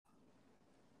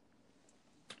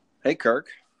Hey, Kirk.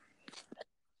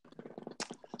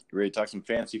 You ready to talk some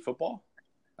fantasy football?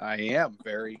 I am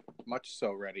very much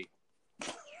so ready.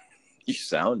 You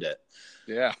sound it.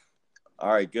 Yeah.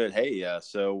 All right, good. Hey,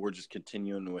 so we're just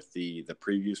continuing with the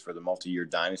previews for the multi-year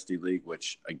Dynasty League,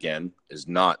 which, again, is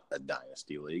not a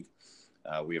Dynasty League.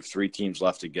 We have 3 teams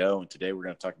left to go, and today we're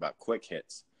going to talk about quick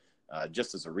hits.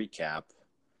 Just as a recap,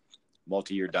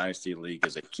 multi-year Dynasty League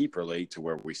is a keeper league to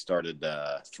where we started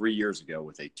 3 years ago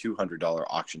with a $200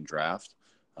 auction draft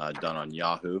done on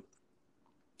Yahoo.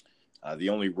 The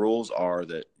only rules are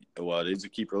that, it is a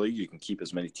keeper league. You can keep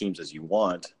as many teams as you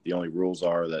want. The only rules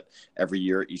are that every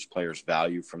year each player's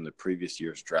value from the previous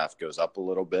year's draft goes up a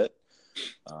little bit.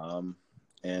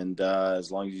 And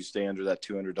as long as you stay under that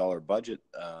 $200 budget,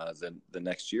 then the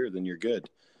next year, then you're good.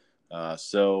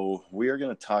 So we are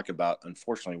going to talk about,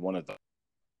 unfortunately, one of the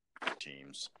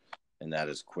teams, and that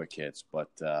is Quick Hits. But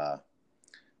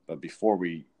before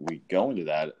we go into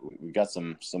that, we got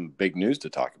some big news to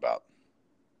talk about.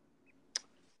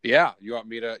 Yeah. You want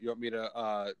me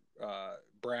to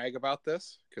brag about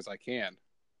this? Because I can.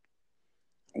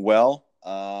 Well,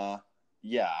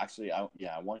 yeah, actually, I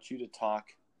want you to talk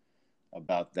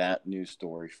about that news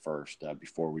story first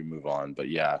before we move on. But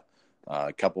yeah,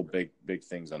 a couple big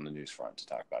things on the news front to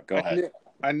talk about. Go ahead.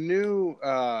 I knew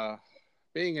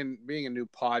being a new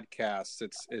podcast,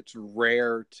 it's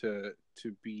rare to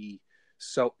be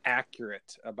so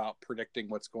accurate about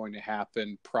predicting what's going to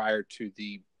happen prior to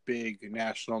the big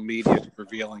national media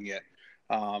revealing it.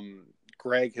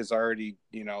 Greg has already,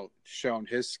 shown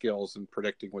his skills in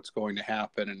predicting what's going to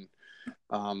happen,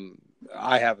 and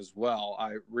I have as well.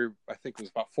 I think it was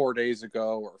about 4 days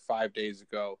ago or 5 days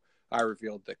ago, I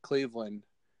revealed that Cleveland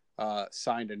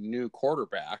signed a new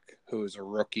quarterback who is a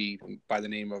rookie by the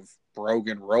name of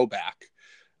Brogan Roback.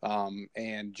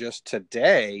 And just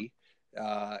today,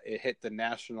 it hit the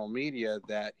national media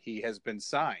that he has been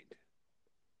signed.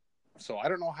 So I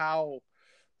don't know how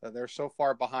they're so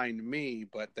far behind me,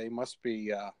 but they must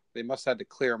have to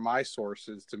clear my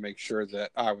sources to make sure that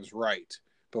I was right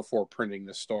before printing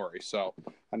the story. So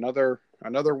another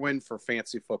win for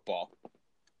fantasy football.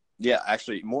 Yeah,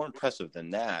 actually, more impressive than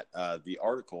that, the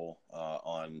article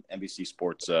on NBC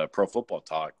Sports Pro Football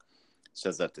Talk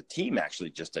says that the team actually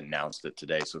just announced it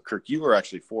today. So, Kirk, you were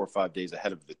actually 4 or 5 days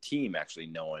ahead of the team actually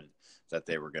knowing that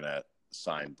they were going to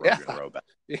sign Brogan Roback.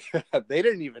 Yeah, they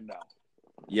didn't even know.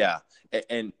 Yeah,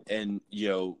 and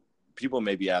people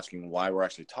may be asking why we're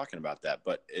actually talking about that,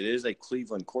 but it is a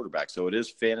Cleveland quarterback, so it is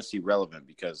fantasy relevant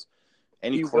because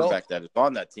any quarterback that is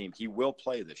on that team, he will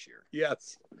play this year.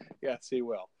 Yes, he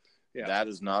will. Yeah, that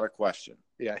is not a question.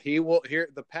 Yeah, he will. Here,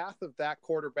 the path of that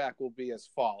quarterback will be as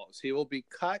follows: he will be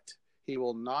cut. He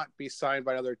will not be signed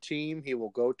by another team. He will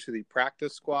go to the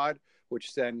practice squad,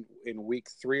 which then in week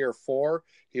 3 or 4,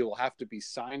 he will have to be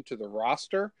signed to the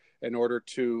roster in order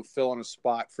to fill in a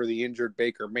spot for the injured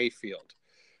Baker Mayfield,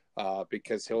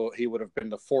 because he would have been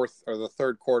the 4th or the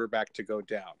 3rd quarterback to go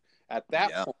down. At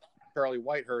that point, Charlie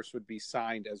Whitehurst would be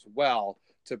signed as well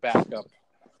to back up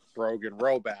Brogan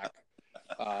Roback.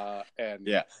 And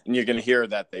you're going to hear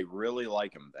that they really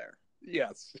like him there.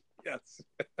 Yes.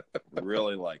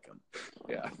 Really like him.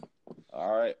 Yeah.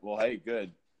 All right. Well, hey,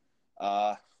 good.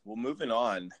 Well, moving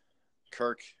on,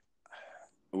 Kirk,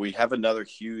 we have another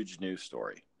huge news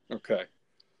story. Okay.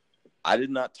 I did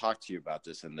not talk to you about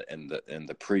this in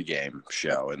the pregame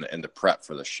show and the prep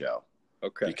for the show.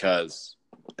 Okay. Because,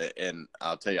 and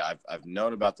I'll tell you, I've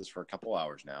known about this for a couple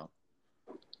hours now,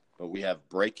 but we have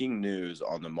breaking news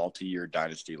on the multi-year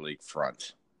Dynasty League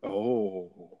front.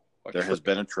 Oh. There has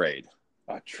been a trade.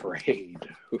 A trade.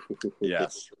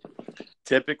 Yes.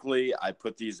 Typically, I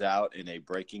put these out in a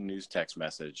breaking news text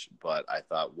message, but I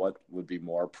thought what would be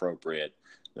more appropriate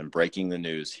than breaking the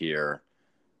news here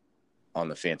on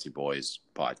the Fancy Boys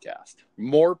podcast.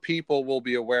 More people will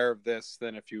be aware of this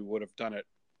than if you would have done it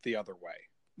the other way.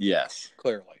 Yes.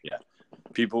 Clearly. Yeah.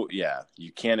 People,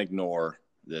 you can't ignore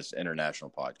this international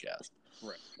podcast.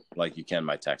 Right. Like you can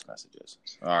my text messages.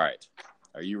 All right.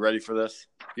 Are you ready for this?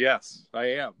 Yes, I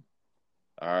am.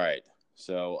 All right.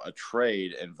 So a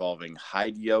trade involving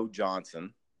Hideo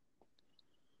Johnson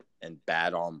and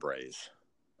Bad Hombres.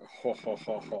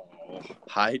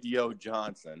 Hideo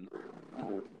Johnson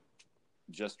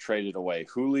just traded away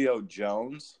Julio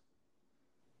Jones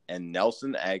and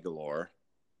Nelson Aguilar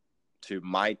to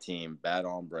my team, Bad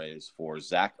Hombres, for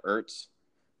Zach Ertz,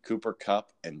 Cooper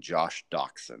Kupp, and Josh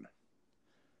Doxson.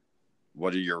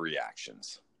 What are your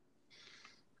reactions?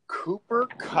 Cooper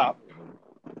Kupp.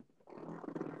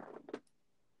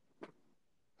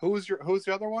 Who's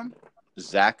the other one?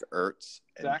 Zach Ertz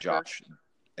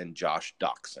and Josh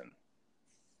Doxson.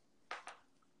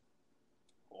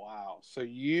 Wow. So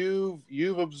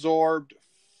you've absorbed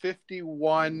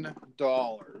 $51,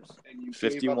 and you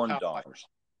gave up how much? $51.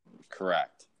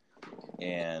 Correct.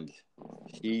 And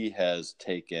he has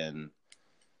taken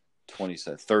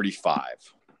 35.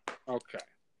 Okay.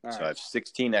 All So right. I have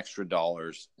 16 extra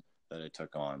dollars that I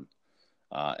took on,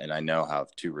 and I now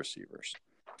have 2 receivers.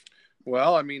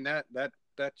 Well, I mean that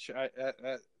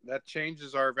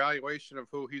changes our evaluation of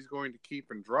who he's going to keep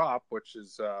and drop, which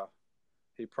is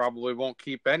he probably won't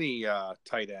keep any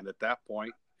tight end at that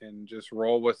point and just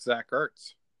roll with Zach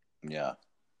Ertz. Yeah.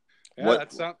 Yeah,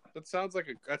 that sounds like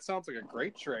a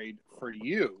great trade for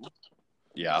you.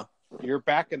 Yeah. You're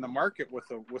back in the market with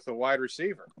a wide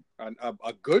receiver,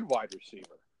 a good wide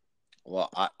receiver. Well,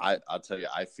 I'll tell you,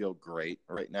 I feel great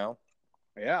right now.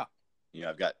 Yeah. You know,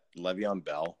 I've got Le'Veon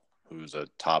Bell, who's a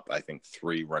top, I think,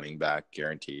 3 running back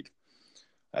guaranteed.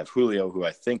 I have Julio, who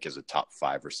I think is a top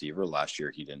 5 receiver. Last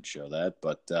year he didn't show that,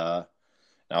 but I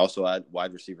also had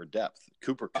wide receiver depth.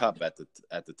 Cooper Kupp at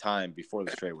the time before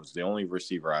this trade was the only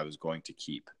receiver I was going to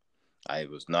keep. I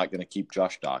was not going to keep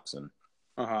Josh Doxson.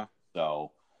 Uh-huh.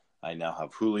 So I now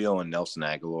have Julio and Nelson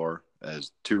Aguilar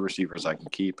as 2 receivers I can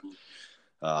keep.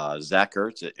 Zach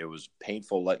Ertz, it was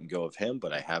painful letting go of him,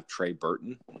 but I have Trey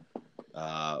Burton,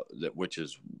 which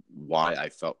is why I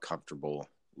felt comfortable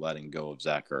letting go of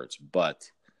Zach Ertz.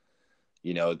 But,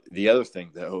 you know, the other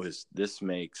thing, though, is this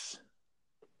makes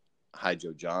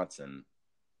Joe Johnson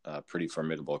pretty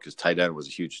formidable because tight end was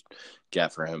a huge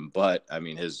gap for him. But, I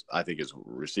mean, I think his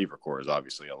receiver core is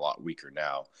obviously a lot weaker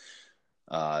now.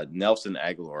 Nelson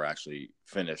Aguilar actually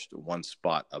finished 1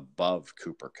 spot above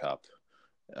Cooper Kupp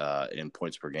in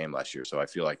points per game last year. So I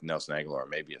feel like Nelson Aguilar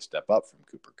may be a step up from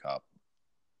Cooper Kupp.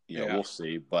 We'll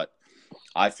see. But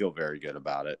I feel very good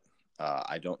about it.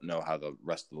 I don't know how the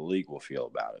rest of the league will feel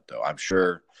about it, though. I'm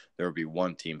sure there will be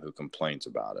one team who complains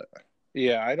about it.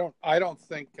 Yeah, I don't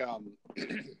think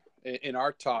in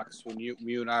our talks when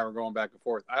you and I were going back and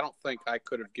forth, I don't think I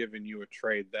could have given you a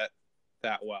trade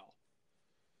that well.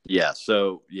 Yeah,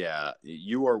 so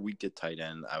you are weak at tight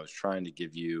end. I was trying to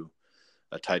give you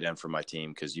a tight end for my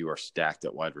team because you are stacked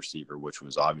at wide receiver, which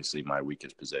was obviously my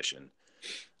weakest position.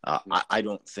 I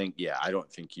don't think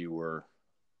you were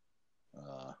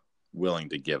willing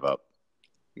to give up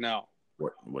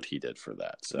what he did for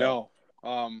that. So no,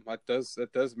 that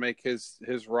does make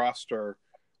his roster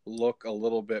look a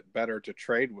little bit better to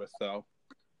trade with, though.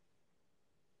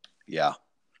 Yeah.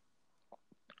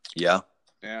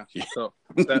 So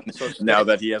now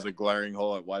that he has a glaring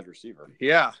hole at wide receiver.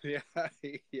 Yeah,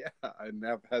 and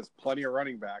has plenty of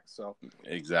running backs. So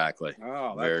exactly.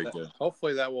 Oh, very good.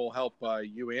 Hopefully that will help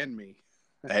you and me.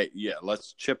 Hey, yeah,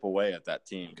 let's chip away at that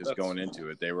team because going into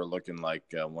it, they were looking like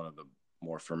one of the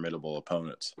more formidable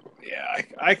opponents. Yeah,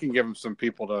 I can give them some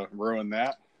people to ruin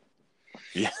that.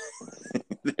 Yeah,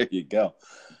 there you go.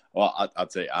 Well, I'll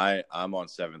tell you, I'm on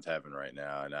 7th heaven right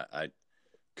now, and I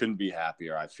couldn't be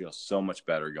happier. I feel so much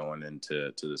better going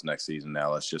into this next season.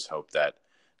 Now let's just hope that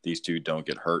these 2 don't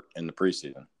get hurt in the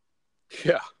preseason.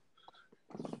 Yeah.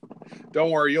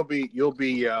 Don't worry, you'll be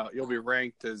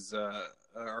ranked as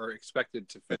or expected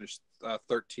to finish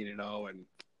 13-0 and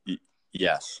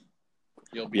yes.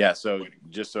 You'll be so winning.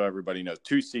 Just so everybody knows,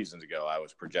 2 seasons ago I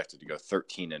was projected to go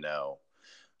 13-0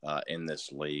 in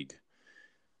this league.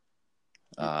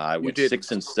 I went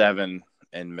 6-7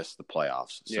 and missed the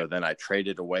playoffs. So then I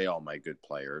traded away all my good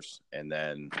players, and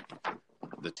then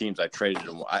the teams I traded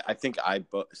them. I think I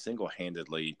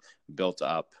single-handedly built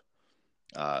up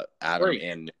Adam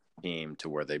and Nick's team to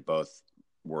where they both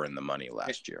were in the money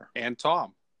last year. And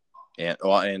Tom. And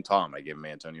Tom. I gave him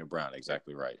Antonio Brown.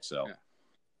 Exactly right. So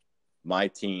my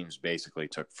teams basically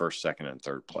took 1st, 2nd, and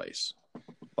 3rd place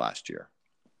last year.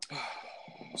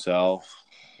 So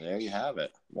there you have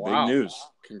it. Wow. Big news.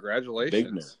 Congratulations.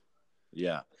 Big news.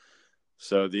 Yeah.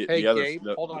 So the other. Gabe,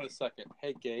 hold on a second.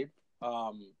 Hey, Gabe,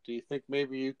 do you think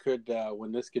maybe you could,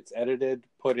 when this gets edited,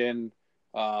 put in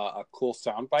a cool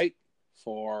soundbite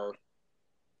for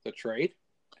the trade?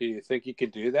 Do you think you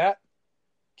could do that?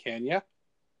 Can you?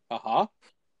 Uh-huh.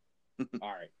 All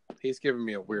right. He's giving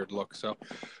me a weird look, so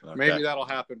maybe that'll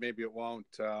happen. Maybe it won't.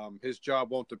 His job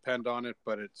won't depend on it,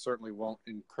 but it certainly won't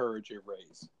encourage a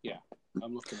raise. Yeah,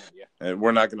 I'm looking at you. And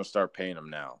we're not going to start paying him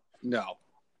now. No.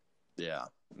 Yeah.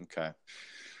 Okay.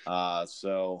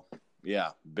 So,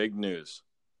 yeah, big news.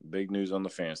 Big news on the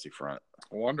fantasy front.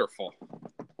 Wonderful.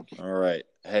 All right.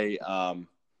 Hey,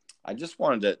 I just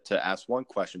wanted to ask one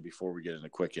question before we get into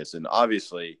quick hits. And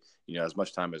obviously, as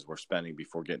much time as we're spending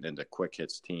before getting into quick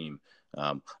hits team,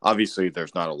 obviously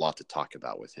there's not a lot to talk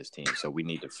about with his team. So we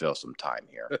need to fill some time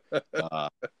here.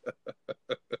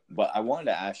 But I wanted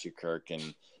to ask you, Kirk,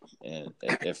 and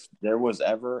if there was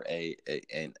ever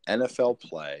an NFL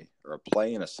play or a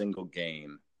play in a single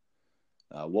game,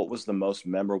 what was the most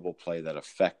memorable play that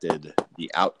affected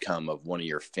the outcome of one of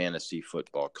your fantasy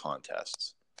football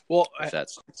contests? Well, if that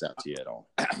sticks out to you at all.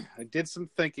 I did some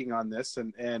thinking on this,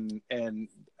 and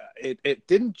it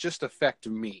didn't just affect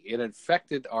me. It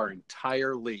affected our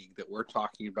entire league that we're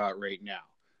talking about right now.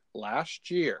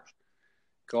 Last year,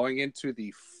 going into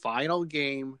the final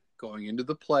game, going into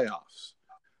the playoffs,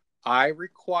 I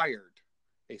required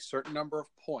a certain number of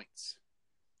points.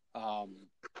 And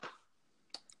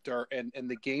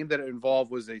the game that it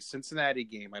involved was a Cincinnati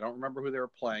game. I don't remember who they were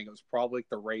playing. It was probably like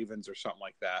the Ravens or something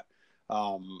like that.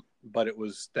 But it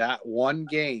was that one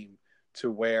game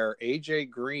to where AJ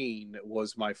Green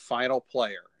was my final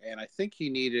player. And I think he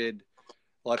needed,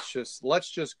 let's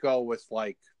just go with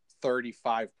like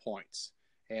 35 points.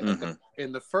 And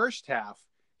in the first half,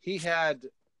 he had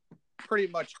pretty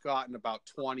much gotten about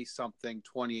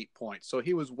 28 points. So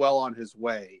he was well on his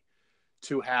way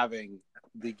to having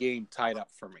the game tied up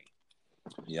for me.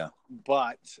 Yeah.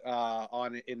 But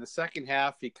in the second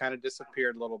half, he kind of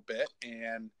disappeared a little bit,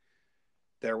 and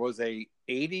there was a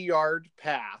 80-yard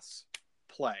pass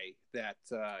play that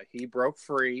he broke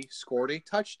free, scored a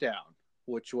touchdown,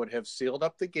 which would have sealed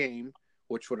up the game,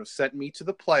 which would have sent me to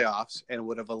the playoffs and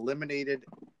would have eliminated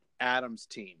Adam's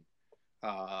team,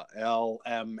 LMAOF.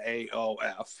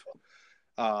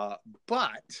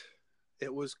 But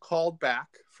it was called back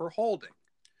for holding.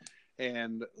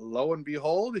 And lo and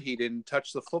behold, he didn't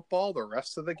touch the football the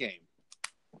rest of the game.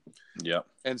 Yep.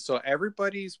 And so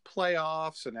everybody's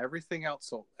playoffs and everything else,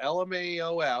 so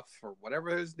LMAOF or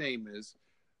whatever his name is,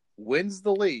 wins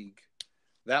the league.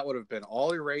 That would have been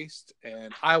all erased,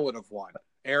 and I would have won.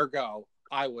 Ergo,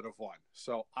 I would have won.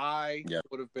 So I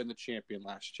would have been the champion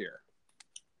last year.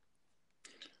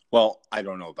 Well, I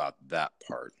don't know about that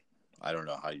part. I don't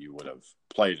know how you would have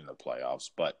played in the playoffs,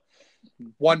 but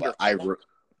wonderful.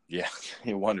 Yeah,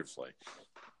 wonderfully.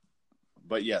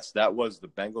 But yes, that was the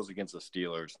Bengals against the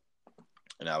Steelers,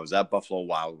 and I was at Buffalo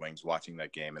Wild Wings watching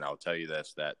that game, and I'll tell you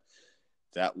this, that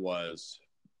was,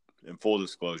 in full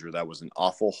disclosure, that was an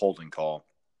awful holding call.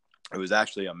 It was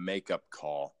actually a makeup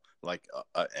call, like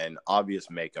an obvious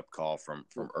makeup call from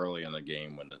early in the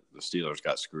game when the Steelers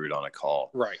got screwed on a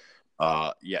call. Right.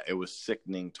 Yeah, it was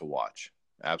sickening to watch.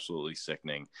 Absolutely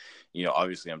sickening.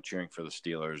 Obviously I'm cheering for the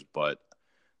Steelers, but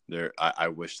I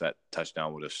wish that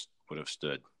touchdown would have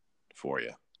stood for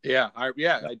you. Yeah, I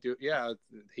do. Yeah,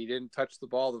 he didn't touch the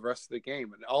ball the rest of the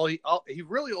game, and he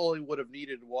really only would have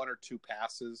needed one or two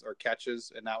passes or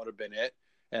catches, and that would have been it.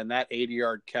 And that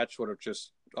 80-yard catch would have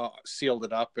just sealed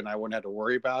it up, and I wouldn't have to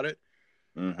worry about it.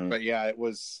 Mm-hmm. But yeah, it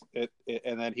was it,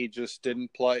 and then he just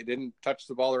didn't touch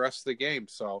the ball the rest of the game.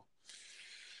 So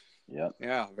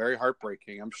yeah, very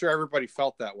heartbreaking. I'm sure everybody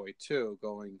felt that way too.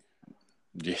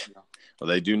 Yeah, well,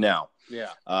 they do now. Yeah,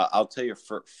 I'll tell you,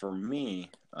 for me,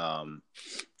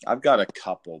 I've got a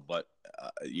couple, but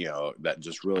that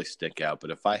just really stick out.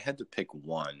 But if I had to pick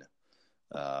one,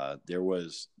 it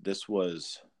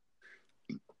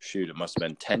must have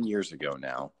been 10 years ago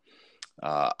now.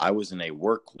 I was in a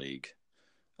work league,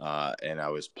 and I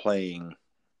was playing.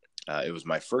 It was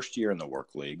my first year in the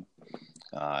work league.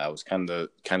 I was kind of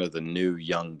the new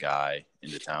young guy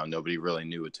into town. Nobody really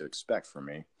knew what to expect from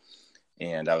me.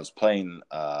 And I was playing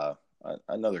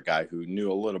another guy who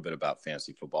knew a little bit about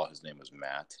fantasy football. His name was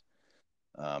Matt,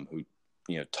 who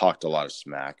talked a lot of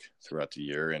smack throughout the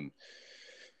year,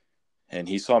 and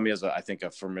he saw me as I think a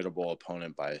formidable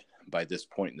opponent by this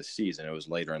point in the season. It was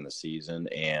later in the season,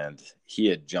 and he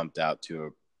had jumped out to a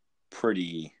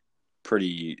pretty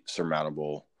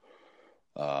surmountable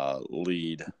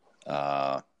lead.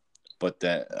 And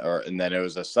then it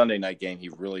was a Sunday night game. He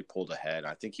really pulled ahead.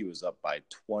 I think he was up by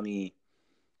 20.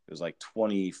 It was like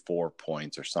 24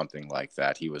 points or something like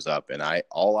that. He was up, and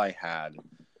all I had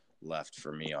left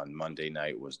for me on Monday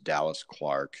night was Dallas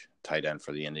Clark, tight end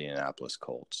for the Indianapolis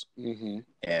Colts. Mm-hmm.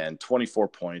 And 24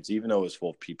 points, even though it was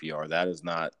full PPR, that is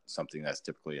not something that's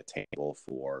typically attainable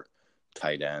for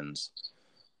tight ends.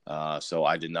 So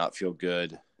I did not feel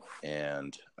good,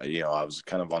 and I was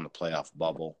kind of on the playoff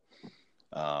bubble.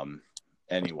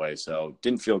 Anyway, so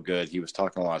didn't feel good. He was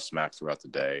talking a lot of smack throughout the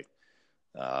day.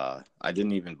 I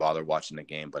didn't even bother watching the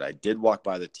game, but I did walk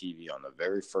by the TV on the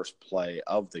very first play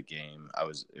of the game.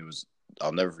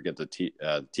 I'll never forget the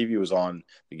TV was on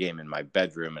the game in my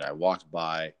bedroom, and I walked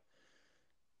by,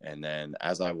 And then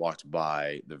as I walked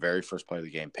by, the very first play of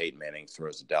the game, Peyton Manning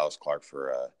throws to Dallas Clark for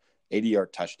a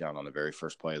 80-yard touchdown on the very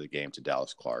first play of the game to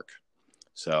Dallas Clark.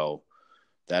 So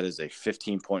that is a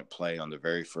 15-point play on the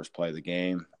very first play of the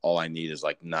game. All I need is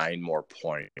like 9 more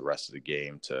points the rest of the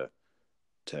game to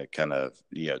kind of,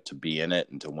 to be in it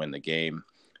and to win the game.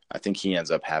 I think he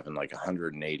ends up having like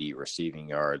 180 receiving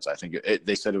yards. I think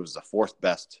they said it was the 4th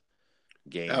best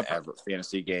game ever,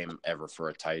 fantasy game ever for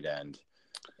a tight end.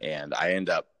 And I end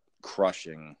up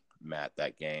crushing Matt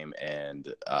that game. And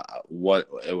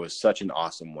it was such an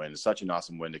awesome win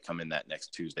to come in that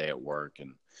next Tuesday at work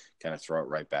and kind of throw it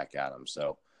right back at him.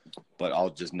 So, but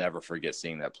I'll just never forget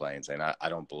seeing that play and saying, I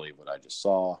don't believe what I just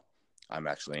saw. I'm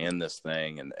actually in this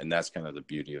thing. And that's kind of the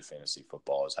beauty of fantasy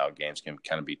football, is how games can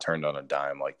kind of be turned on a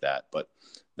dime like that. But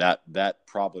that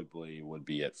probably would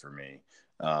be it for me.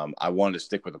 I wanted to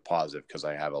stick with a positive because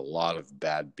I have a lot of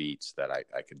bad beats that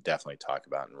I could definitely talk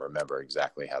about and remember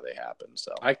exactly how they happened.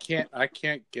 So I can't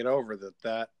get over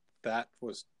that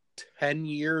was 10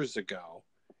 years ago,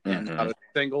 and not a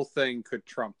single thing could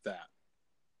trump that.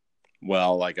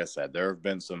 Well, like I said, there have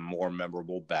been some more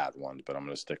memorable bad ones, but I'm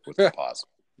going to stick with the positive.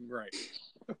 Right.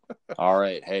 All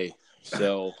right. Hey,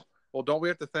 so. Well, don't we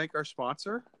have to thank our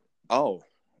sponsor? Oh,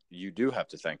 you do have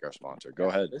to thank our sponsor. Go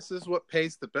ahead. This is what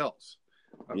pays the bills.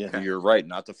 Okay. Yeah, you're right.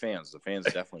 Not the fans. The fans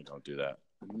definitely don't do that.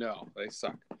 No, they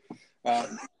suck.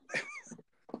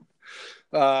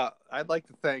 I'd like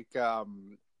to thank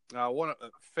one of the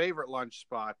favorite lunch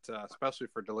spot, especially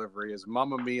for delivery, is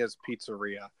Mamma Mia's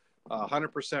Pizzeria.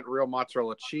 100% real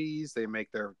mozzarella cheese. They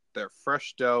make their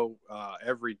fresh dough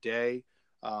every day.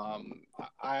 I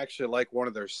actually like one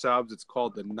of their subs. It's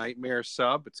called the Nightmare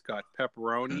Sub. It's got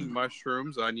pepperoni,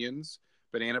 mushrooms, onions,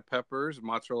 banana peppers,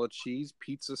 mozzarella cheese,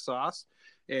 pizza sauce,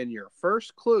 and your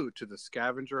first clue to the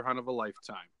scavenger hunt of a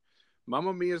lifetime.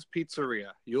 Mamma Mia's Pizzeria.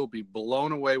 You'll be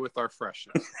blown away with our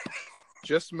freshness.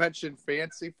 Just mention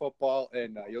fancy football,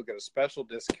 and you'll get a special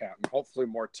discount and hopefully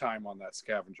more time on that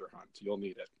scavenger hunt. You'll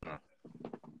need it.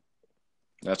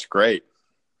 That's great.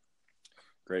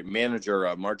 Great.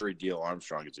 Manager Marjorie Deal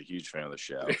Armstrong is a huge fan of the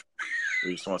show.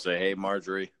 We just want to say, hey,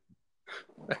 Marjorie.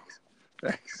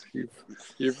 Thanks.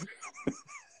 You've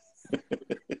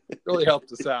really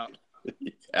helped us out.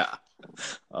 Yeah.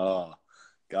 Oh,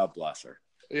 God bless her.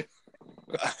 Yeah.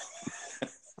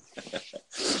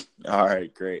 All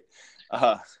right, great.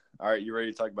 All right, you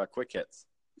ready to talk about quick hits?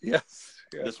 Yes.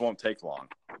 This won't take long.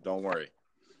 Don't worry.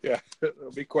 Yeah,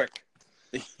 it'll be quick.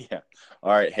 Yeah.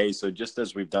 All right. Hey, so just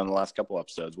as we've done the last couple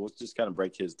episodes, we'll just kind of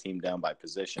break his team down by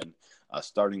position,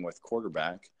 starting with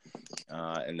quarterback,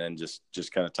 and then just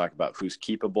kind of talk about who's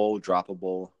keepable,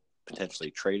 droppable,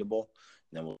 potentially tradable,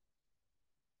 and then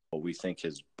what we think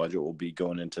his budget will be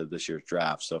going into this year's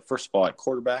draft. So first of all, at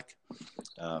quarterback,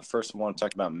 first I want to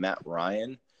talk about Matt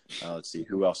Ryan. Let's see,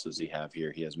 who else does he have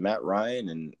here? He has Matt Ryan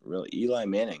and really Eli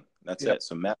Manning. That's it.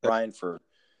 So Matt Ryan go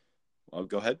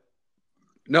ahead.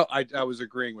 No, I was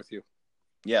agreeing with you.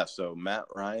 Yeah, so Matt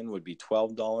Ryan would be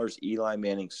 $12, Eli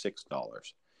Manning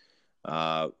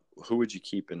 $6. Who would you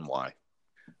keep and why?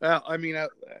 Well, I mean, I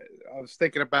was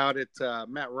thinking about it.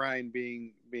 Matt Ryan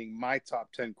being my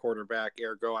top 10 quarterback,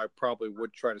 ergo, I probably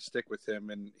would try to stick with him.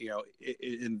 And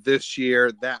in this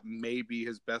year, that may be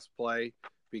his best play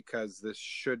because this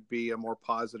should be a more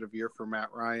positive year for Matt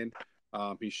Ryan.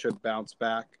 He should bounce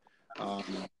back.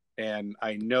 And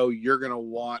I know you're going to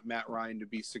want Matt Ryan to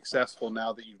be successful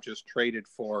now that you've just traded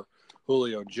for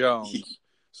Julio Jones.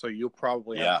 So you'll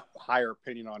probably have a higher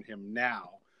opinion on him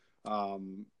now.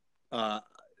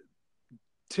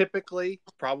 Typically,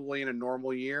 probably in a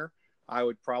normal year, I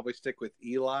would probably stick with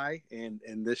Eli. And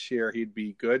this year, he'd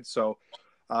be good. So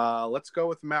let's go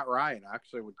with Matt Ryan. I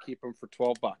actually would keep him for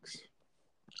 $12.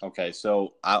 Okay,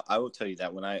 so I will tell you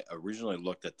that when I originally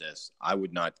looked at this, I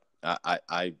would not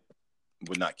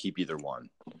would not keep either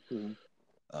one. Mm-hmm.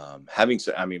 Having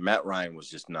said, I mean, Matt Ryan was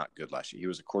just not good last year. He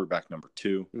was a quarterback number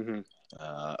 2.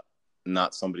 Mm-hmm.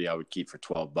 Not somebody I would keep for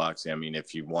 $12. I mean,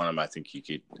 if you want him, I think you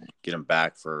could get him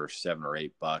back for $7 or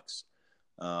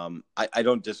 $8. I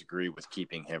don't disagree with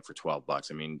keeping him for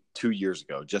 $12. I mean, 2 years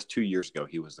ago,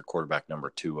 he was the quarterback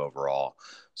number 2 overall.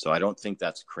 So I don't think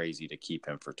that's crazy to keep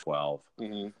him for 12.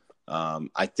 Mm-hmm.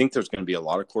 I think there's going to be a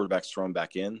lot of quarterbacks thrown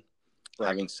back in. Right.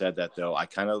 Having said that, though, I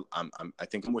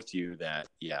think I'm with you that,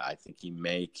 I think he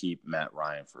may keep Matt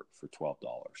Ryan for $12.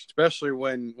 Especially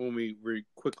when we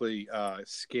quickly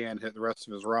scan the rest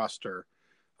of his roster,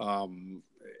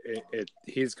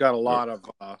 he's got a lot of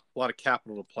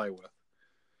capital to play with.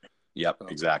 Yep,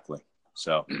 exactly.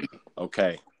 So,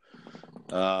 okay.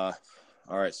 All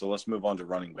right, so let's move on to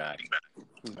running back.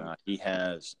 He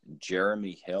has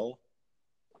Jeremy Hill,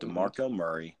 DeMarco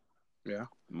Murray, Yeah.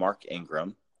 Mark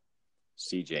Ingram,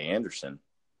 C.J. Anderson,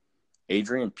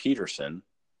 Adrian Peterson,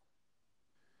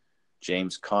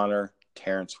 James Conner,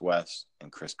 Terrence West,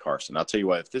 and Chris Carson. I'll tell you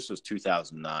what, if this was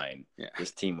 2009,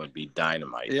 this team would be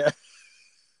dynamite. Yeah.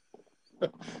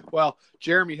 Well,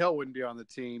 Jeremy Hill wouldn't be on the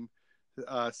team.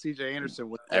 C.J. Anderson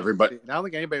would. Everybody. I don't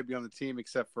think anybody would be on the team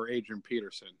except for Adrian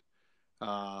Peterson.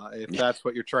 If that's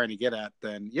what you're trying to get at,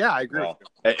 then yeah, I agree. Well,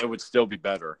 it would still be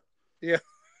better. Yeah.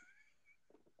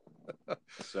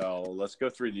 So let's go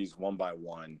through these one by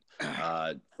one.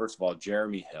 First of all,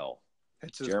 Jeremy Hill.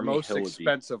 It's his most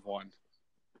expensive one.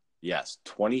 Yes,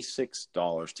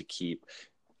 $26 to keep.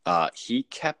 He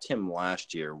kept him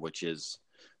last year, which is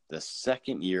the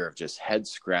second year of just head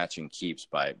scratching keeps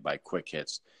by Quick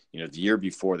Hits. The year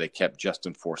before they kept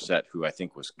Justin Forsett, who I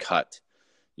think was cut,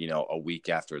 a week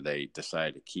after they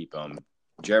decided to keep him.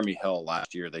 Jeremy Hill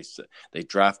last year, they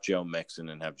draft Joe Mixon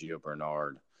and have Gio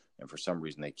Bernard, and for some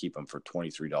reason they keep him for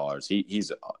 $23.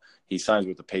 He signs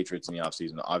with the Patriots in the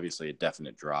offseason. Obviously a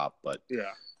definite drop, but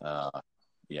I'm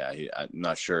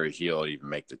not sure he'll even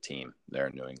make the team there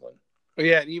in New England.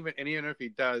 Yeah, and even if he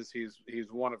does, he's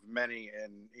one of many,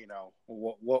 and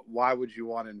why would you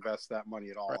want to invest that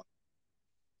money at all? Right.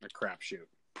 In a crapshoot.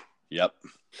 Yep.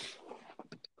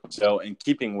 So, in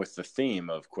keeping with the theme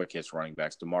of quick hits running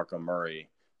backs, DeMarco Murray,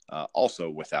 also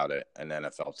without an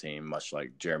NFL team, much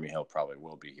like Jeremy Hill probably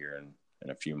will be here in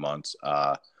a few months.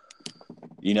 I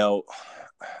don't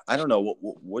know.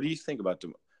 What do you think about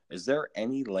them? Is there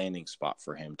any landing spot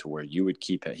for him to where you would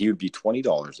keep him? He would be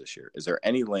 $20 this year. Is there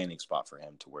any landing spot for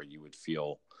him to where you would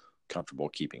feel comfortable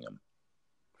keeping him?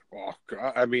 Well,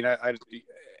 I mean,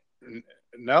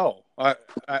 no.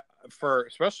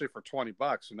 Especially for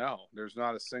 $20, no. There's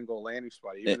not a single landing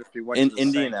spot. Even if he went in to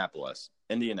Indianapolis.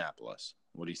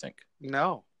 What do you think?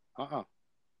 No.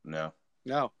 No.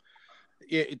 $20.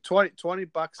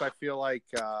 I feel like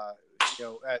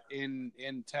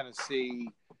in Tennessee,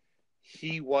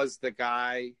 he was the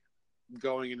guy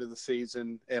going into the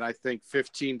season, and I think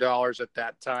 $15 at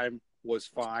that time was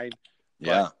fine.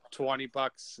 Yeah, but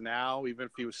 $20 now, even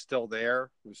if he was still there,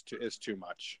 is too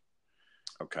much.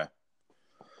 Okay.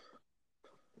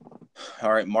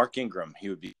 All right, Mark Ingram, he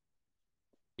would be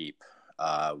cheap.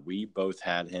 We both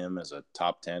had him as a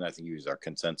top 10. I think he was our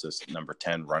consensus number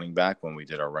 10 running back when we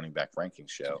did our running back ranking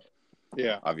show.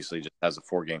 Yeah. Obviously, just has a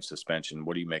 4-game suspension.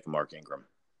 What do you make of Mark Ingram?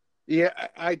 Yeah,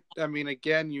 I mean,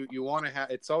 again, you want to have.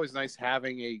 It's always nice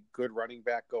having a good running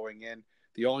back going in.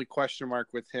 The only question mark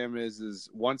with him is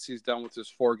once he's done with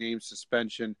his 4-game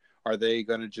suspension, are they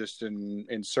going to just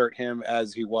insert him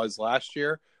as he was last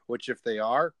year? Which, if they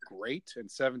are, great. And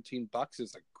 $17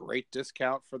 is a great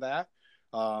discount for that.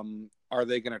 Are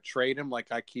they going to trade him like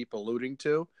I keep alluding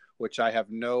to, which I have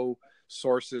no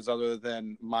sources other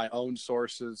than my own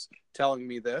sources telling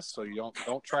me this. So you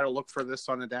don't try to look for this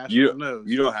on the national news.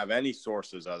 You don't have any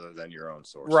sources other than your own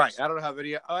sources. Right. I don't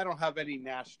have any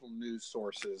national news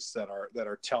sources that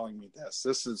are telling me this.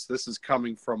 This is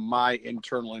coming from my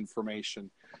internal information.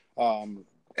 And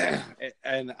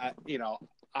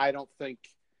I don't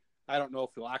know if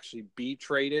he'll actually be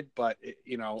traded, but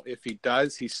if he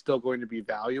does, he's still going to be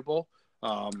valuable.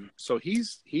 So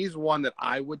he's one that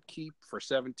I would keep for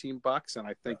 $17, and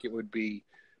I think it would be.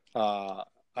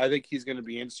 I think he's going to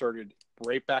be inserted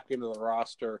right back into the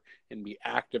roster and be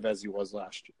active as he was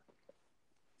last year.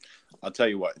 I'll tell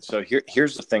you what. So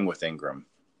here's the thing with Ingram.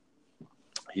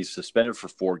 He's suspended for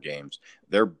 4 games.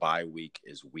 Their bye week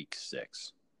is week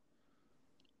 6.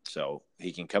 So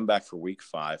he can come back for week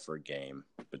 5 for a game,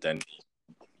 but then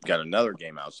got another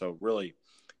game out. So really,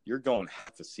 you're going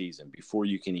half a season before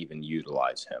you can even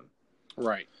utilize him.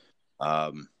 Right.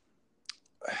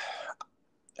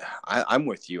 I'm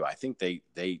with you. I think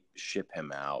they ship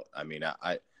him out. I mean,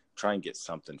 I try and get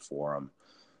something for him.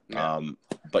 Yeah.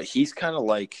 But he's kind of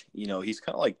like,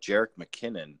 Jerick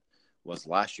McKinnon was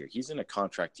last year. He's in a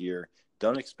contract year.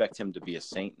 Don't expect him to be a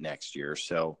Saint next year.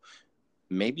 So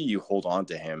maybe you hold on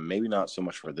to him. Maybe not so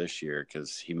much for this year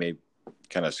because he may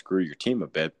kind of screw your team a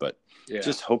bit, but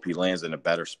just hope he lands in a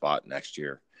better spot next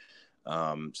year.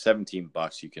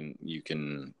 $17, you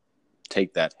can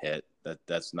take that hit.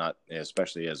 That's not,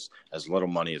 especially as little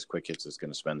money as Quick Hits is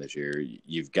going to spend this year.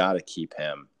 You've got to keep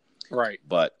him. Right.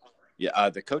 But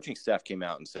the coaching staff came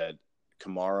out and said,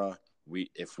 Kamara,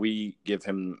 if we give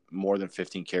him more than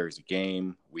 15 carries a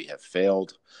game, we have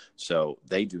failed. So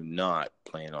they do not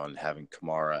plan on having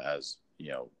Kamara as,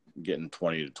 getting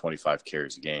 20 to 25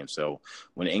 carries a game. So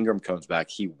when Ingram comes back,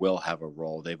 he will have a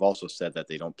role. They've also said that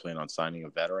they don't plan on signing a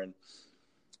veteran.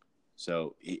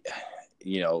 So,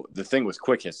 the thing with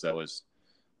Quick Hits, though, is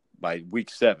by week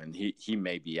 7, he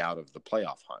may be out of the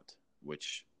playoff hunt,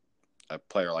 which a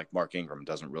player like Mark Ingram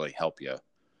doesn't really help you,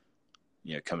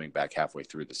 coming back halfway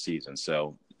through the season.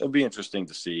 So it'll be interesting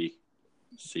to see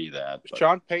that. But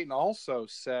Sean Payton also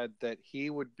said that he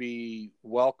would be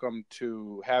welcome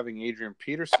to having Adrian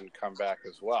Peterson come back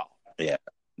as well. Yeah,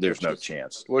 there's no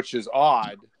chance. Which is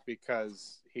odd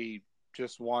because he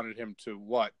just wanted him to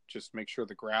just make sure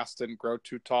the grass didn't grow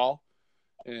too tall.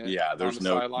 Yeah, there's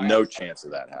no chance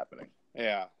of that happening.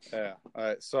 Yeah.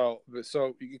 So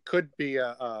it could be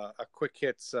a quick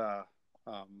hits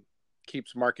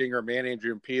keeps Mark Ingram and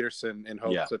Adrian Peterson in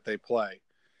hopes that they play.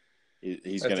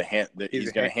 He's going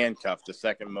to handcuff the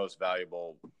second most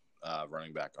valuable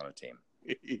running back on a team.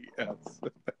 Yes.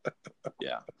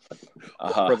 Yeah.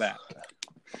 For that.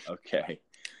 Okay.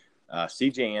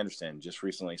 C.J. Anderson just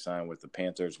recently signed with the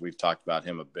Panthers. We've talked about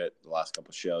him a bit the last couple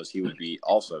of shows. He would be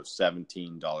also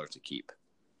 $17 to keep.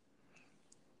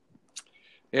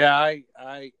 Yeah,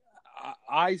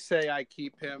 I say I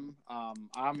keep him.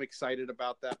 I'm excited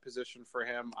about that position for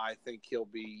him. I think he'll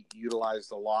be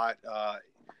utilized a lot,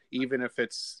 even if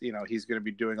it's, he's going to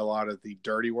be doing a lot of the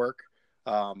dirty work.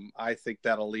 I think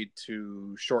that'll lead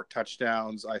to short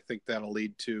touchdowns. I think that'll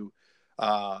lead to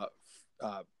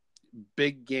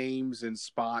big games in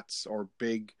spots or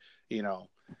big,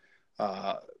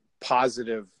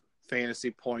 positive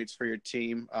fantasy points for your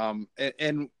team.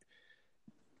 And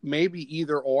maybe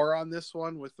either or on this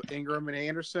one with Ingram and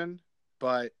Anderson,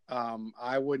 but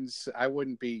I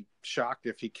wouldn't be shocked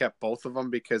if he kept both of them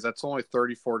because that's only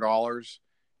 $34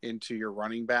 into your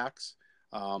running backs.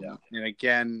 And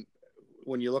again,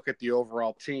 when you look at the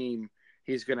overall team,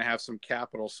 he's going to have some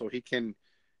capital, so he can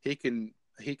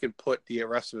put the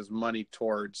rest of his money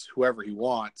towards whoever he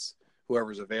wants,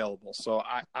 whoever's available. So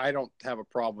I don't have a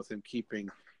problem with him keeping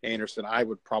Anderson. I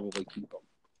would probably keep him.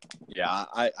 Yeah,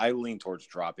 I lean towards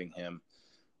dropping him.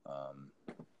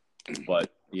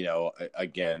 But,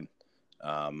 again,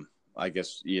 I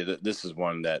guess, this is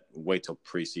one that wait till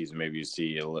preseason. Maybe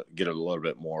you get a little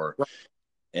bit more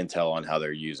intel on how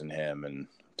they're using him and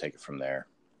take it from there.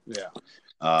 Yeah.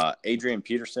 Adrian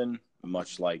Peterson,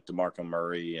 much like DeMarco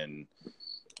Murray and,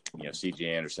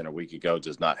 C.J. Anderson a week ago,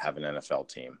 does not have an NFL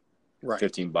team. Right.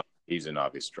 $15, he's an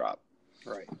obvious drop.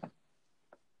 Right.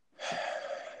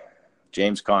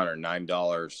 James Conner,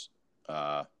 $9.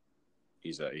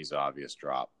 He's an obvious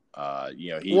drop. Now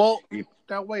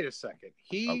wait a second.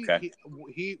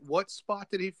 He what spot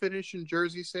did he finish in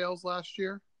jersey sales last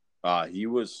year? He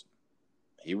was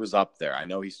up there. I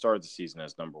know he started the season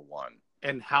as number 1.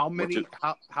 And how many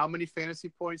fantasy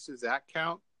points does that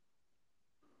count?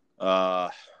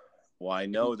 Well, I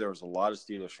know there was a lot of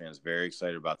Steelers fans very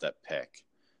excited about that pick.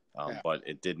 But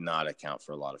it did not account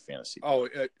for a lot of fantasy. So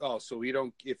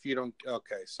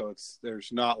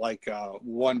there's not like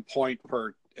 1 point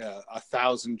per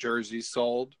 1,000 jerseys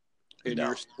sold in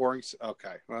your scoring.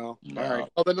 Okay, well, no. All right.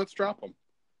 Well, then let's drop them.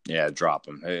 Yeah, drop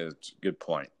them. Hey, it's a good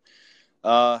point.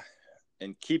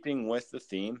 In keeping with the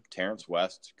theme, Terrence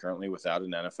West currently without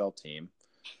an NFL team.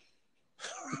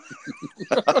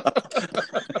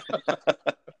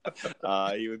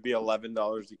 He would be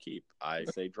 $11 to keep. I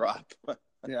say drop.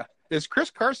 Yeah. Is Chris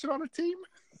Carson on a team?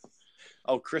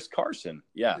 Oh, Chris Carson.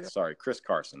 Yeah. Sorry. Chris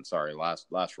Carson. Sorry.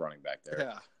 Last running back there.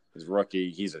 Yeah. His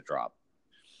rookie, he's a drop.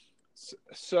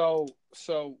 So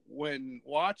when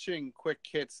watching Quick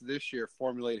Hits this year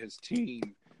formulate his team,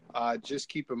 just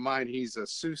keep in mind he's a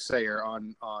soothsayer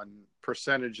on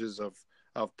percentages of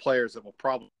players that will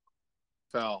probably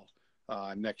fell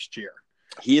next year.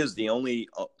 He is the only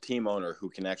team owner who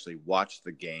can actually watch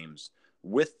the games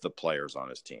with the players on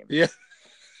his team. Yeah.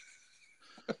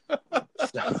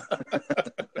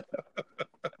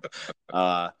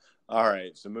 All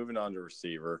right. So moving on to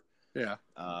receiver. Yeah.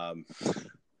 A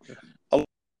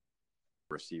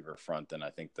receiver front than I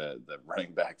think the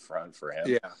running back front for him.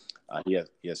 Yeah. He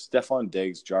has Stephon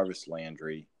Diggs, Jarvis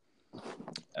Landry,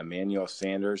 Emmanuel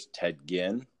Sanders, Ted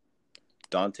Ginn,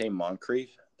 Dante Moncrief,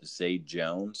 Zay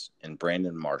Jones, and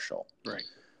Brandon Marshall. Right.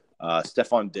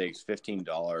 Stephon Diggs,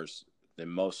 $15. The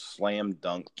most slam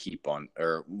dunk keep on,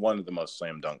 or one of the most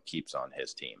slam dunk keeps on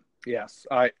his team. Yes,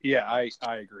 I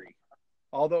agree.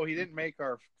 Although he didn't make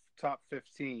our top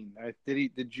 15,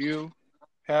 did you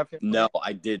have him? No,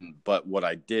 I didn't. But what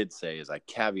I did say is I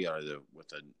caveated it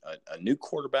with a new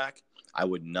quarterback. I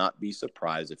would not be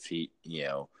surprised if he,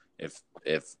 if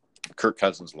Kirk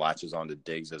Cousins latches on to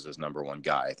Diggs as his number 1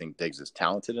 guy. I think Diggs is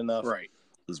talented enough. Right.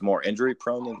 He's more injury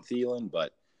prone than Thielen,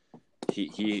 but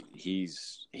he's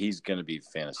going to be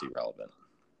fantasy relevant.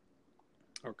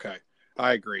 Okay.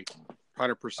 I agree.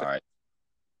 100%. All right.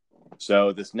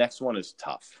 So this next one is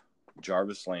tough.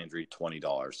 Jarvis Landry,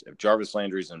 $20. If Jarvis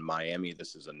Landry's in Miami,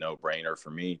 this is a no-brainer for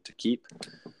me to keep.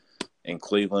 In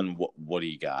Cleveland, what do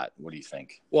you got? What do you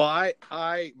think? Well,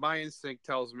 my instinct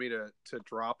tells me to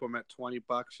drop him at $20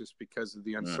 just because of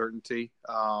the uncertainty.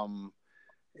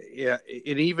 Yeah,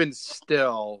 and even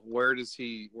still, where's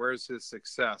his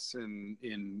success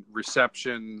in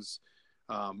receptions?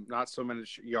 Not so many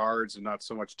yards and not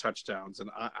so much touchdowns. And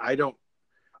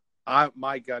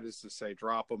my gut is to say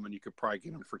drop him, and you could probably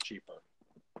get him for cheaper.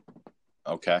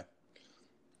 Okay.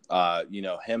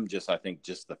 Him I think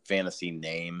just the fantasy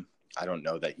name. I don't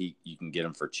know that you can get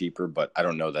him for cheaper, but I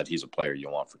don't know that he's a player you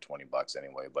want for $20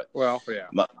 anyway. But well, yeah.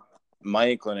 My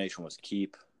inclination was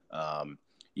keep.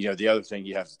 The other thing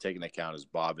you have to take into account is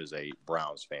Bob is a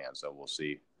Browns fan, so we'll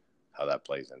see how that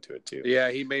plays into it too.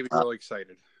 Yeah, he may be really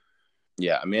excited.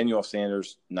 Yeah, Emmanuel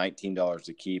Sanders, $19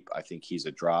 to keep. I think he's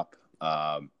a drop.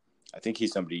 I think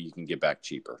he's somebody you can get back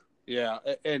cheaper. Yeah,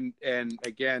 and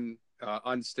again,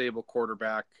 unstable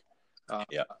quarterback.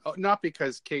 Yeah. Not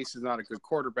because Case is not a good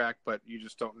quarterback, but you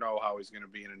just don't know how he's going to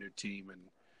be in a new team, and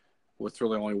with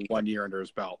really only 1 year under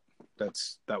his belt,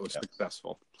 that was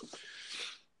successful.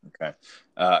 Okay.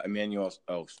 Emmanuel.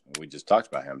 Oh, we just talked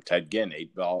about him. Ted Ginn,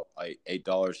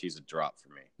 $8. He's a drop for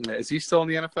me. Is he still in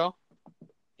the NFL?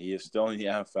 He is still in the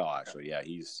NFL. Actually, yeah.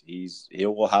 He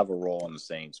will have a role in the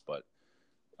Saints, but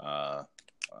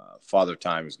Father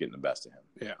Time is getting the best of him.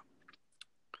 Yeah.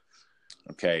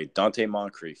 Okay, Dante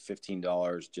Moncrief,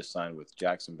 $15, just signed with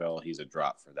Jacksonville. He's a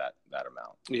drop for that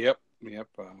amount. Yep.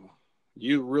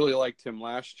 You really liked him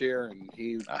last year, and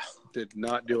he did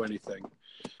not do anything.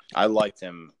 I liked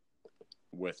him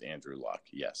with Andrew Luck,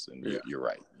 yes, and you're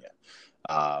right.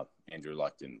 Yeah, Andrew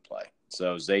Luck didn't play.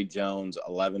 So Zay Jones,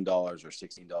 $11 or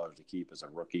 $16 to keep as a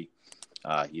rookie.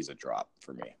 He's a drop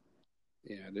for me.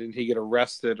 Yeah, didn't he get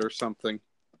arrested or something?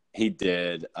 He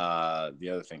did. The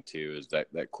other thing, too, is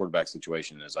that quarterback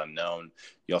situation is unknown.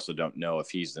 You also don't know if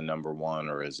he's the number one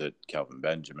or is it Kelvin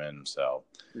Benjamin. So,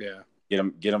 yeah,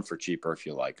 get him for cheaper if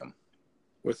you like him.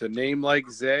 With a name like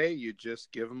Zay, you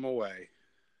just give him away.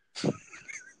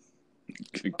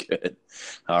 Good.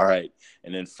 All right.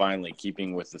 And then finally,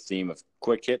 keeping with the theme of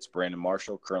quick hits, Brandon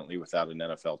Marshall, currently without an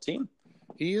NFL team.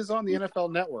 He is on the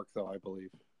NFL Network, though, I believe.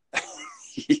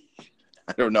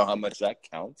 I don't know how much that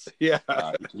counts. Yeah.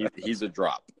 He's a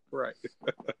drop. Right.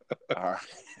 All right.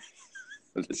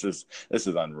 This is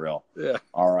unreal. Yeah.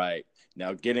 All right.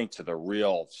 Now getting to the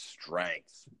real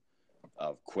strength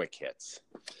of quick hits.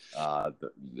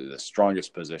 The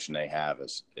strongest position they have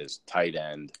is tight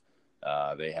end.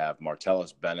 They have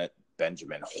Martellus Bennett,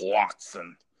 Benjamin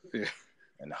Watson,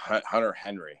 and Hunter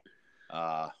Henry.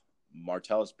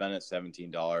 Martellus Bennett,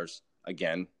 $17.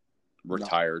 Again,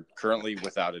 retired, currently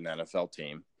without an NFL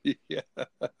team. Yeah.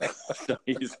 So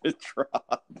he's a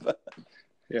drop.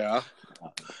 Yeah.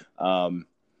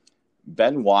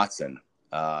 Ben Watson,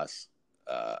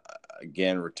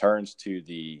 again, returns to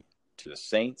the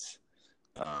Saints.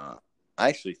 I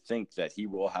actually think that he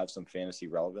will have some fantasy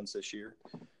relevance this year.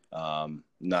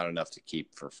 Not enough to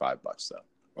keep for $5 though.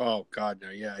 Oh God, no.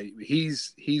 Yeah.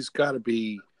 He's got to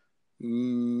be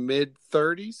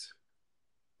mid-30s.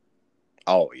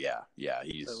 Oh yeah.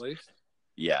 He's at least.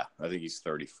 Yeah, I think he's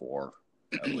 34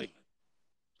 at least.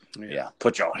 Yeah.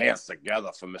 Put your hands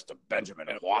together for Mr. Benjamin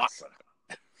Watson.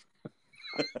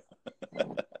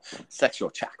 Sexual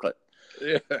chocolate.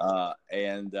 Yeah.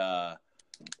 And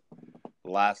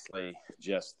lastly,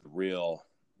 just the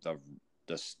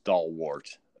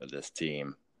stalwart of this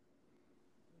team.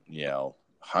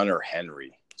 Hunter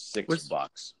Henry,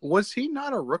 $6. Was he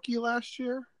not a rookie last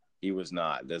year? He was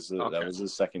not. That was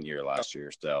his second year last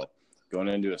year. So going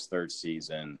into his third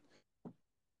season,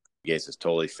 Gates is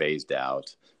totally phased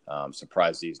out.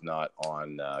 Surprised he's not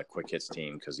on Quick Hits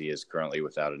team because he is currently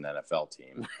without an NFL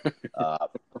team.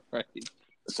 Right.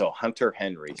 So Hunter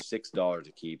Henry, $6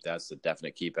 to keep. That's the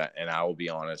definite keep. And I will be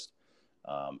honest,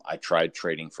 I tried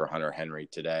trading for Hunter Henry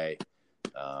today.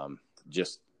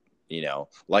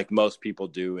 Like most people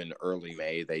do in early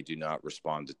May, they do not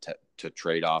respond to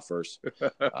trade offers.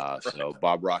 Right. So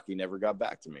Bob Rocky never got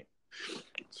back to me.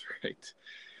 That's right.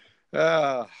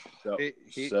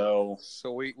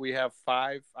 So we have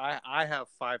five. I have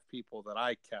 5 people that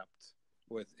I kept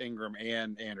with Ingram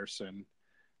and Anderson,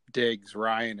 Diggs,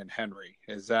 Ryan, and Henry.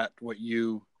 Is that what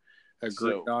you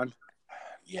agreed on?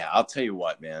 Yeah, I'll tell you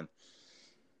what, man.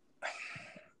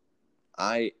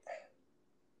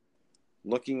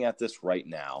 Looking at this right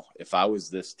now, if I was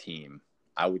this team,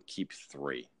 I would keep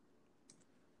 3.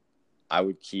 I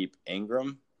would keep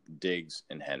Ingram, Diggs,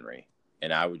 and Henry.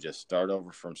 And I would just start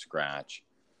over from scratch,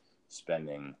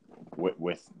 spending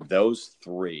with those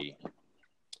 3.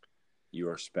 you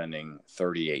are spending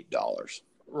 $38.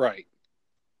 Right.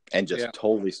 And just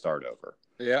totally start over.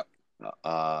 Yep.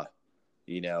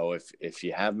 If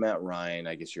you have Matt Ryan,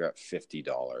 I guess you're at $50.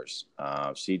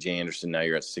 CJ Anderson, now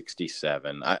you're at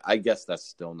 $67. I guess that's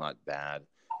still not bad.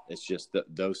 It's just that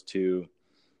those two,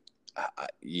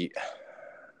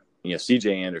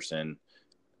 CJ Anderson,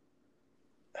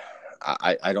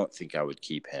 I don't think I would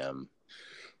keep him.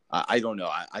 I don't know.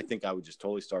 I think I would just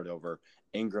totally start over.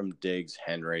 Ingram, Diggs,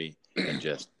 Henry, and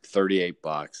just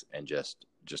 $38 and just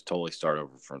totally start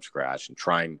over from scratch and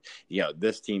try and,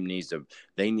 this team need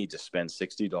to spend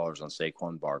 $60 on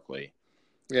Saquon Barkley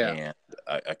and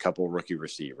a couple rookie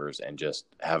receivers and just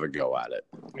have a go at it.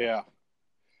 Yeah.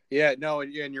 Yeah, no,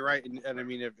 and you're right. And I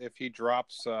mean, if he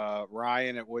drops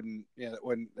Ryan, that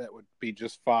would be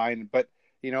just fine. But,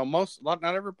 not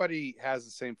everybody has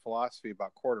the same philosophy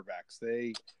about quarterbacks.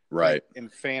 They, right. In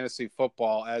fantasy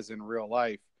football, as in real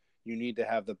life, you need to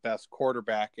have the best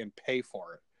quarterback and pay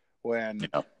for it. When,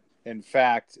 in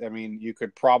fact, I mean, you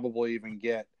could probably even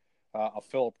get a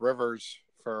Phillip Rivers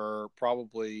for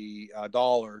probably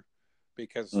 $1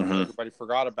 because everybody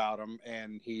forgot about him,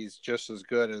 and he's just as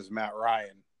good as Matt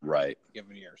Ryan, right?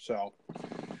 Given year. So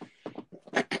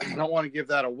I don't want to give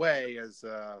that away as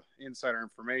insider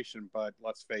information, but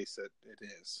let's face it,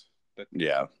 it is.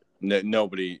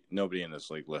 Nobody in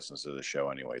this league listens to the show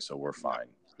anyway, so we're fine.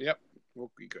 Yep, we'll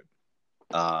be good.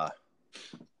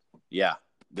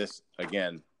 This,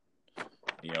 again,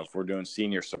 if we're doing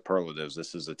senior superlatives,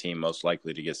 this is the team most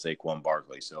likely to get Saquon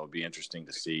Barkley. So it'll be interesting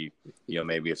to see,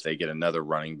 maybe if they get another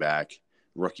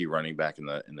rookie running back in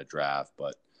the draft.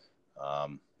 But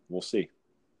we'll see.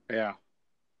 Yeah.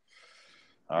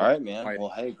 All right, man. Well,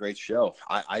 hey, great show.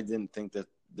 I didn't think that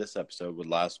this episode would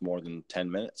last more than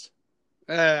 10 minutes.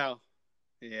 Well,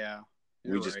 yeah.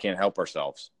 We just can't help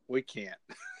ourselves. We can't.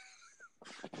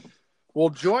 Well,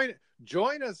 join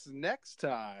us next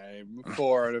time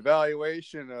for an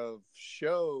evaluation of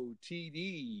show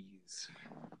TDs.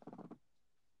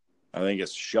 I think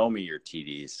it's show me your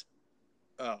TDs.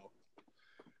 Oh,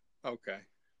 okay.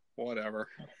 Whatever.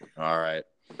 All right.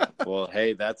 Well,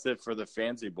 hey, that's it for the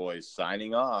Fancy Boys.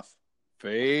 Signing off.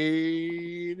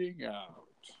 Fading out.